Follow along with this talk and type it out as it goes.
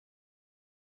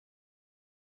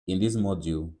In this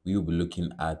module, we will be looking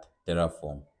at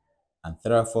Terraform. And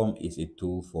Terraform is a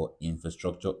tool for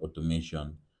infrastructure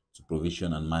automation to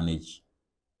provision and manage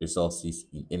resources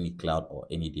in any cloud or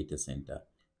any data center.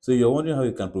 So you're wondering how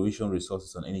you can provision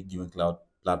resources on any given cloud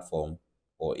platform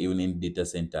or even in data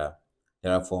center.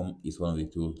 Terraform is one of the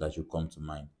tools that should come to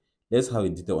mind. Let's have a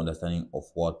detailed understanding of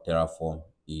what Terraform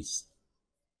is.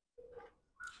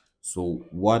 So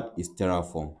what is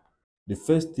Terraform? The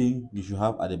first thing you should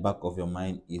have at the back of your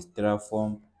mind is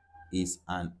Terraform is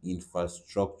an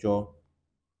infrastructure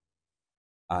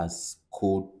as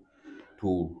code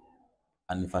tool.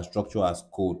 An infrastructure as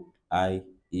code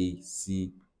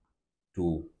IAC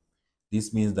tool.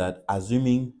 This means that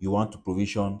assuming you want to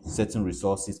provision certain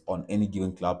resources on any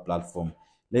given cloud platform,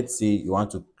 let's say you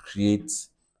want to create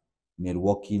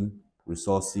networking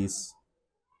resources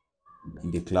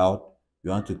in the cloud, you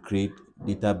want to create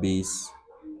database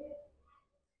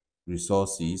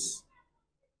resources,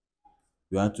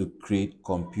 you want to create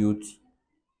compute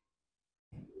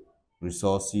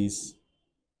resources,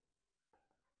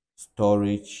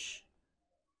 storage,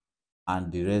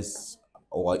 and the rest,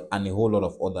 or and a whole lot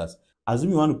of others.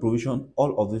 Assume you want to provision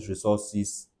all of these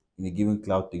resources in a given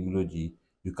cloud technology,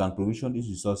 you can provision these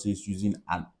resources using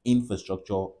an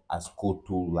infrastructure as code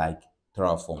tool like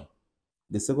Terraform.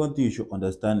 The second thing you should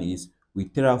understand is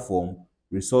with Terraform,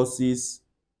 resources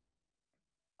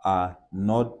are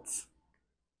not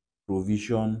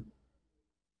provisioned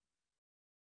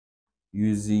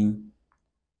using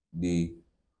the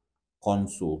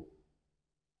console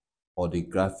or the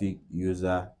graphic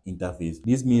user interface.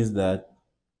 This means that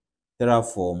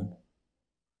Terraform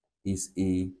is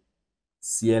a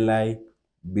CLI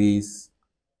based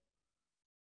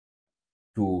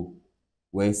tool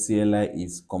where CLI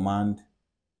is command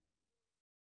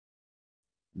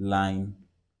line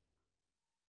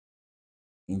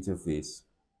interface.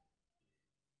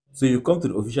 So you come to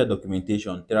the official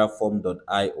documentation,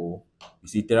 terraform.io. You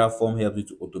see Terraform helps you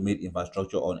to automate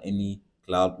infrastructure on any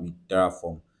cloud with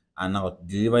Terraform. And now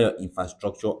deliver your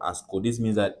infrastructure as code. This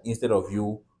means that instead of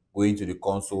you going to the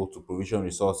console to provision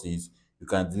resources, you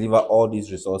can deliver all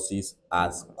these resources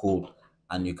as code,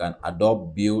 and you can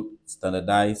adopt, build,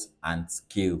 standardize, and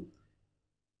scale.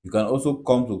 You can also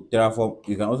come to Terraform.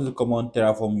 You can also come on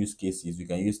Terraform use cases. You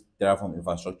can use Terraform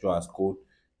infrastructure as code.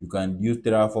 You can use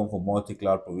Terraform for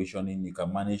multi-cloud provisioning. You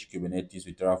can manage Kubernetes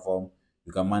with Terraform.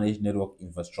 You can manage network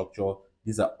infrastructure.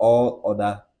 These are all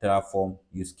other Terraform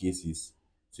use cases.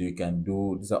 So you can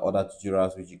do, these are other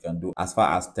tutorials which you can do as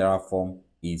far as Terraform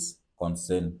is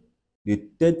concerned. The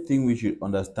third thing we should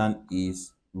understand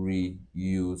is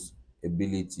reusability.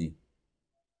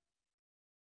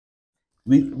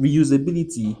 With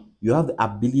reusability, you have the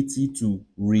ability to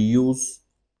reuse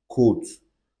code.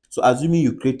 So assuming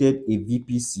you created a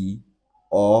VPC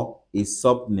or a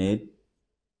subnet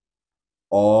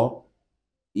or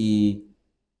a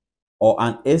or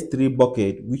an S3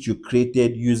 bucket which you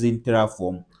created using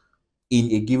Terraform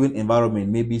in a given environment,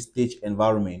 maybe stage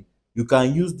environment, you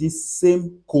can use this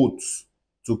same codes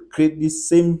to create this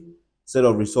same set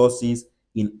of resources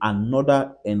in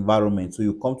another environment. So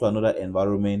you come to another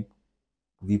environment,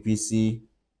 VPC,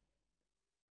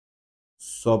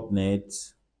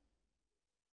 subnet,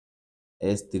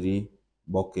 S3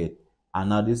 bucket, and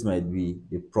now this might be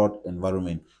the prod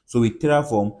environment. So with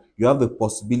Terraform, you have the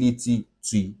possibility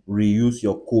to reuse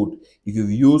your code. If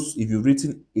you've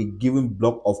written a given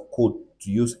block of code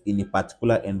to use in a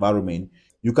particular environment,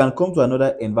 you can come to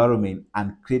another environment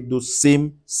and create those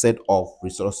same set of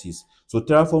resources. So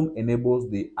Terraform enables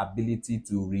the ability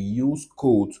to reuse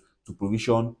code to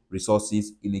provision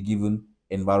resources in a given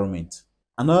environment.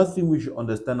 Another thing we should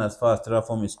understand as far as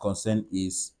Terraform is concerned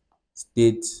is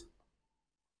state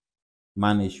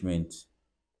management.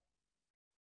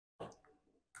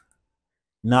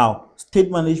 Now, state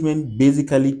management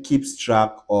basically keeps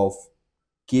track of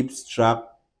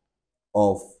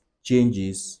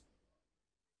changes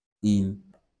in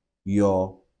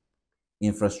your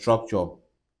infrastructure.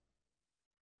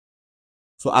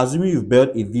 So assuming you've built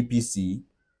a VPC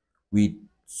with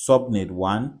subnet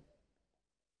 1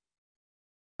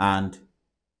 and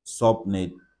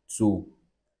subnet 2,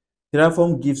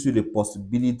 Terraform gives you the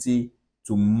possibility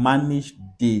to manage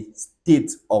the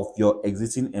state of your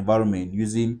existing environment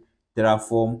using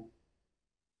Terraform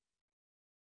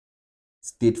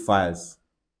state files.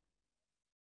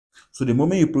 So the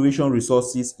moment you provision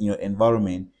resources in your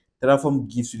environment, Terraform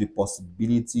gives you the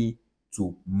possibility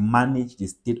to manage the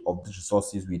state of these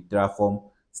resources with Terraform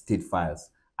state files.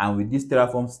 And with these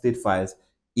Terraform state files,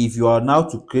 if you are now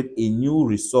to create a new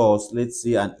resource, let's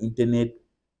say an internet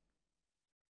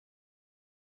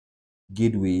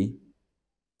gateway,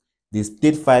 The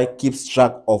state file keeps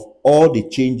track of all the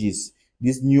changes,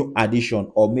 this new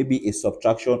addition or maybe a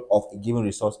subtraction of a given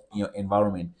resource in your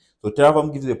environment. So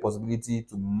Terraform gives you the possibility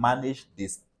to manage the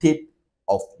state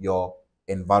of your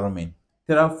environment.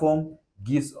 Terraform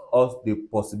gives us the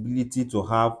possibility to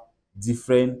have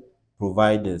different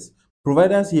providers.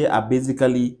 Providers here are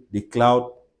basically the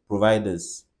cloud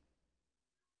providers.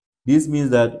 This means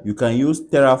that you can use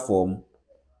Terraform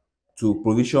to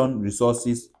provision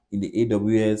resources in the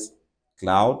AWS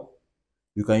cloud.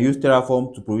 You can use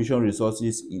Terraform to provision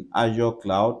resources in Azure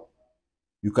cloud.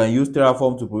 You can use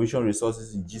Terraform to provision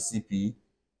resources in GCP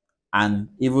and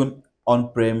even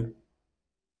on-prem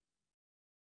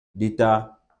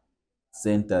data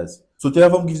centers. So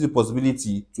Terraform gives you the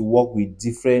possibility to work with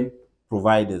different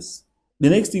providers. The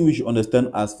next thing we should understand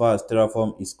as far as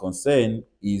Terraform is concerned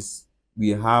is we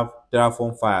have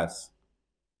Terraform files.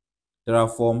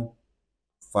 Terraform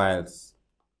files.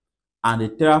 And the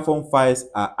Terraform files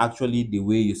are actually the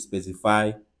way you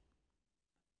specify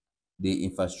the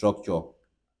infrastructure.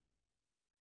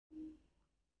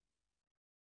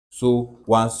 So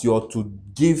once you're to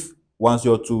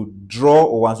draw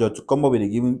or once you're to come up with a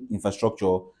given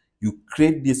infrastructure, you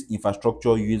create this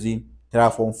infrastructure using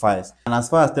Terraform files. And as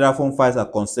far as Terraform files are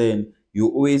concerned, you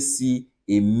always see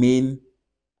a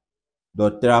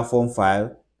main.terraform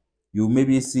file. You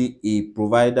maybe see a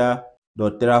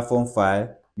provider.terraform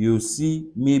file. You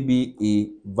see maybe a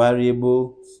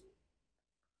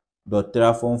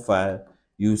variable.terraform file.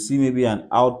 You see maybe an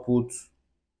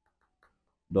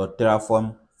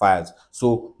output.terraform files.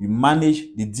 So you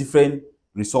manage the different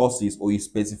resources, or you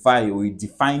specify or you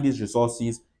define these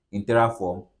resources in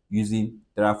Terraform using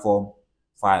Terraform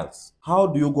files. How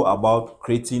do you go about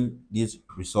creating these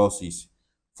resources?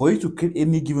 For you to create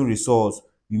any given resource,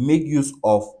 you make use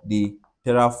of the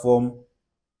Terraform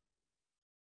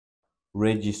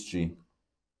registry.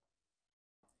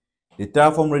 The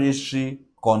Terraform registry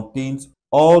contains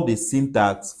all the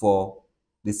syntax for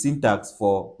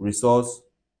resource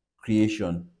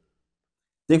creation.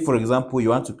 Take for example, you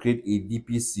want to create a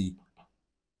VPC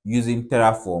using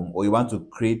Terraform, or you want to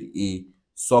create a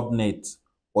subnet,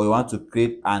 or you want to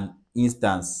create an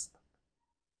instance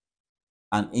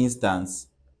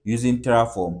using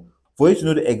Terraform. For you to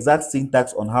know the exact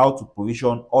syntax on how to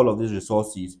provision all of these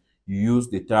resources, you use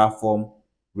the Terraform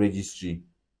registry.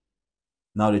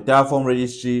 Now, the Terraform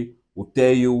registry will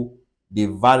tell you the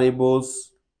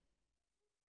variables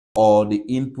or the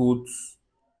inputs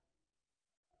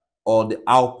or the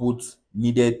output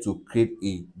needed to create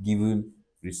a given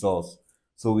resource.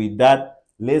 So with that,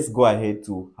 let's go ahead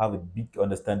to have a big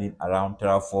understanding around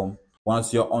Terraform.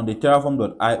 Once you're on the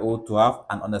terraform.io, to have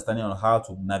an understanding on how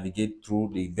to navigate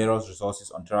through the various resources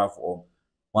on Terraform.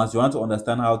 Once you want to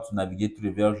understand how to navigate through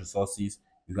the various resources,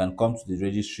 you can come to the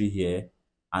registry here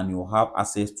and you'll have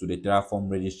access to the Terraform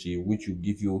registry, which will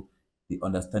give you the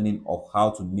understanding of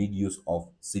how to make use of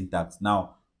syntax.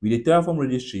 Now, with the Terraform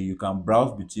registry, you can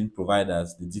browse between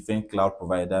providers, the different cloud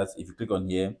providers. If you click on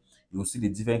here, you will see the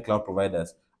different cloud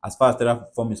providers. As far as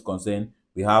Terraform is concerned,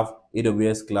 we have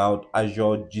AWS Cloud,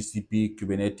 Azure, GCP,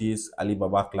 Kubernetes,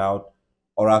 Alibaba Cloud,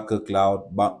 Oracle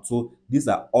Cloud. So these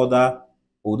are all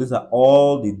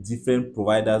the different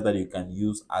providers that you can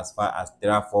use as far as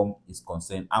Terraform is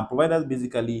concerned. And providers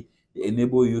basically, they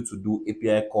enable you to do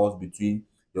API calls between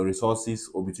your resources,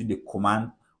 or between the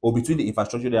command, or between the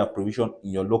infrastructure they have provisioned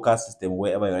in your local system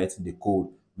wherever you're writing the code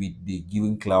with the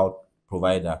given cloud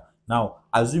provider. Now,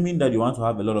 assuming that you want to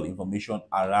have a lot of information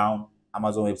around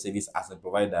Amazon Web Service as a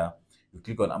provider, you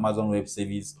click on Amazon Web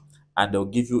Service and they'll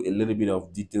give you a little bit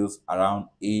of details around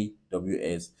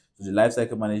AWS. So the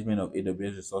lifecycle management of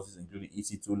AWS resources, including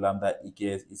EC2, Lambda,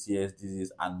 EKS, ECS,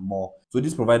 DCS, and more. So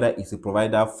this provider is a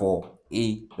provider for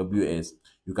AWS.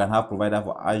 You can have provider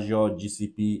for Azure,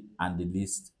 GCP, and the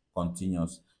list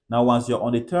continues. Now, once you're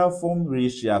on the Terraform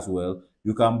registry as well,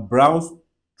 you can browse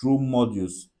through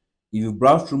modules. If you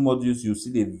browse through modules, you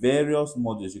see the various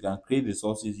modules. You can create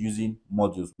resources using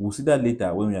modules. We'll see that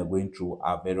later when we are going through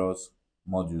our various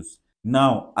modules.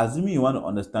 Now, assuming you want to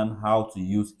understand how to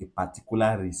use a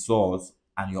particular resource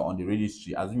and you're on the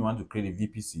registry, assuming you want to create a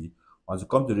VPC, once you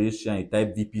come to the registry and you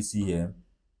type VPC here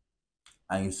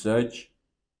and you search,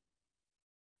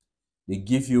 they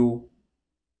give you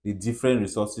the different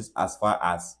resources as far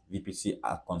as VPC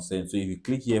are concerned. So if you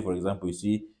click here, for example, you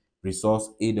see resource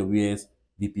AWS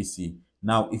VPC.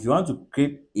 Now, if you want to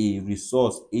create a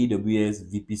resource AWS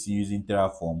VPC using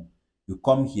Terraform, you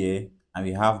come here and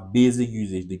we have basic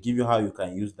usage. They give you how you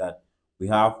can use that. We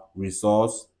have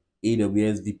resource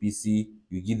AWS VPC.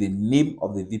 You give the name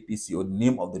of the VPC or the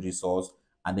name of the resource,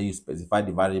 and then you specify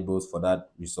the variables for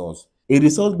that resource. A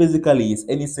resource basically is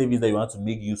any service that you want to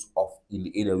make use of in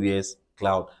the AWS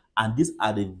cloud. And these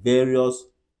are the various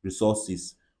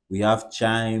resources. We have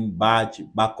Chime, Batch,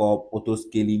 Backup, Auto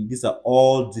Scaling. These are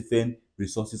all different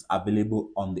resources available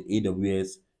on the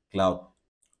AWS cloud.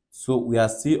 So we are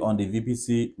still on the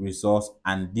VPC resource,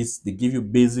 and this they give you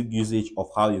basic usage of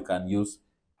how you can use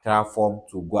Terraform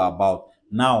to go about.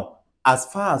 Now, as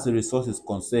far as the resource is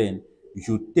concerned, you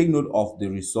should take note of the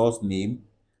resource name,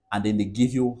 and then they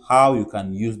give you how you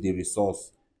can use the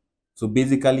resource. So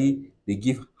basically, they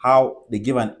give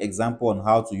an example on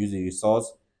how to use a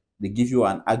resource. They give you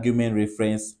an argument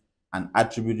reference, an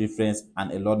attribute reference,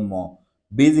 and a lot more.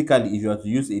 Basically, if you are to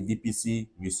use a VPC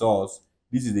resource,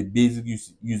 this is the basic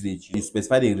usage. You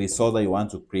specify the resource that you want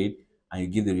to create, and you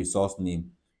give the resource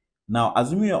name. Now,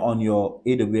 assuming you're on your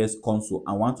AWS console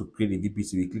and want to create a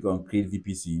VPC, we click on create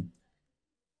VPC.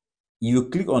 If you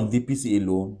click on VPC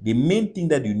alone, the main thing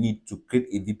that you need to create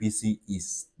a VPC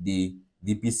is the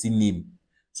VPC name.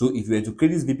 So if you were to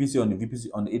create this VPC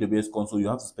on the AWS console, you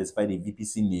have to specify the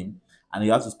VPC name, and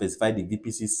you have to specify the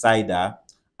VPC CIDR,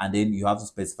 and then you have to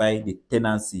specify the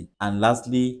tenancy, and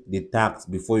lastly the tags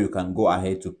before you can go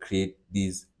ahead to create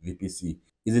this VPC.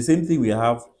 It's the same thing we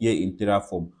have here in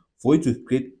Terraform. For you to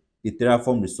create a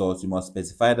Terraform resource, you must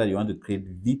specify that you want to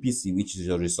create VPC, which is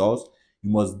your resource.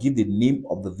 You must give the name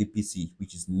of the VPC,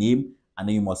 which is name, and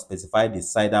then you must specify the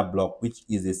CIDR block, which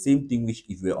is the same thing which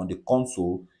if you're on the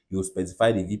console, you will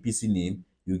specify the VPC name,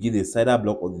 you give the CIDR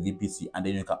block of the VPC, and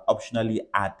then you can optionally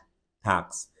add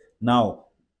tags. Now,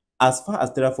 as far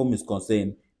as Terraform is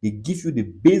concerned, they give you the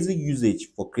basic usage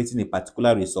for creating a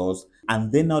particular resource,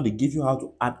 and then now they give you how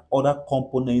to add other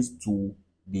components to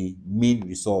the main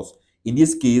resource. In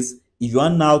this case, if you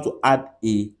want now to add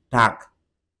a tag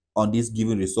on this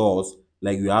given resource,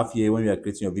 like you have here when you are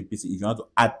creating your VPC, if you want to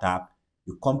add tag,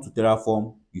 you come to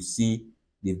Terraform, you see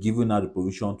they've given now the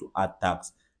provision to add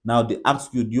tags. Now they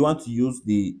ask you, do you want to use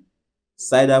the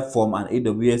CIDR form and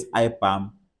AWS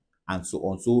IPAM and so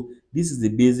on? So this is the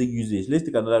basic usage. Let's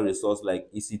take another resource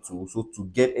like EC2. So to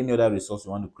get any other resource you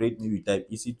want to create, maybe you type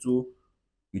EC2,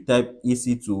 you type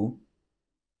EC2,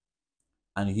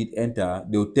 and you hit enter.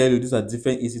 They'll tell you these are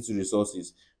different EC2 resources.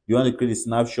 Do you want to create a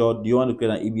snapshot? Do you want to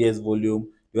create an EBS volume?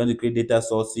 Do you want to create data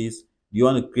sources? Do you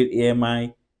want to create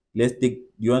AMI? Let's take, do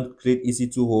you want to create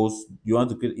EC2 host? Do you want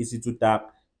to create EC2 tag?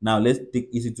 Now let's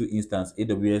take EC2 instance,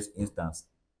 AWS instance.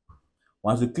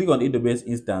 Once you click on AWS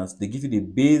instance, they give you the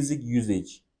basic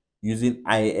usage using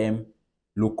IAM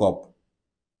lookup.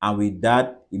 And with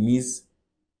that, it means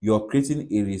you're creating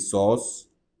a resource,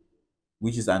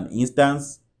 which is an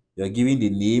instance. You're giving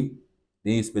the name,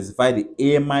 then you specify the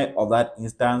AMI of that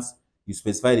instance, you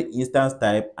specify the instance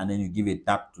type, and then you give a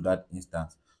tag to that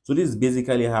instance. So this is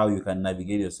basically how you can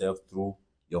navigate yourself through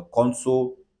your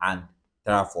console and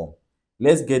Terraform.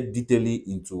 Let's get detailedly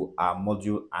into our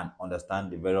module and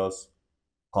understand the various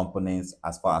components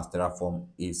as far as Terraform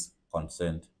is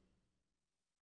concerned.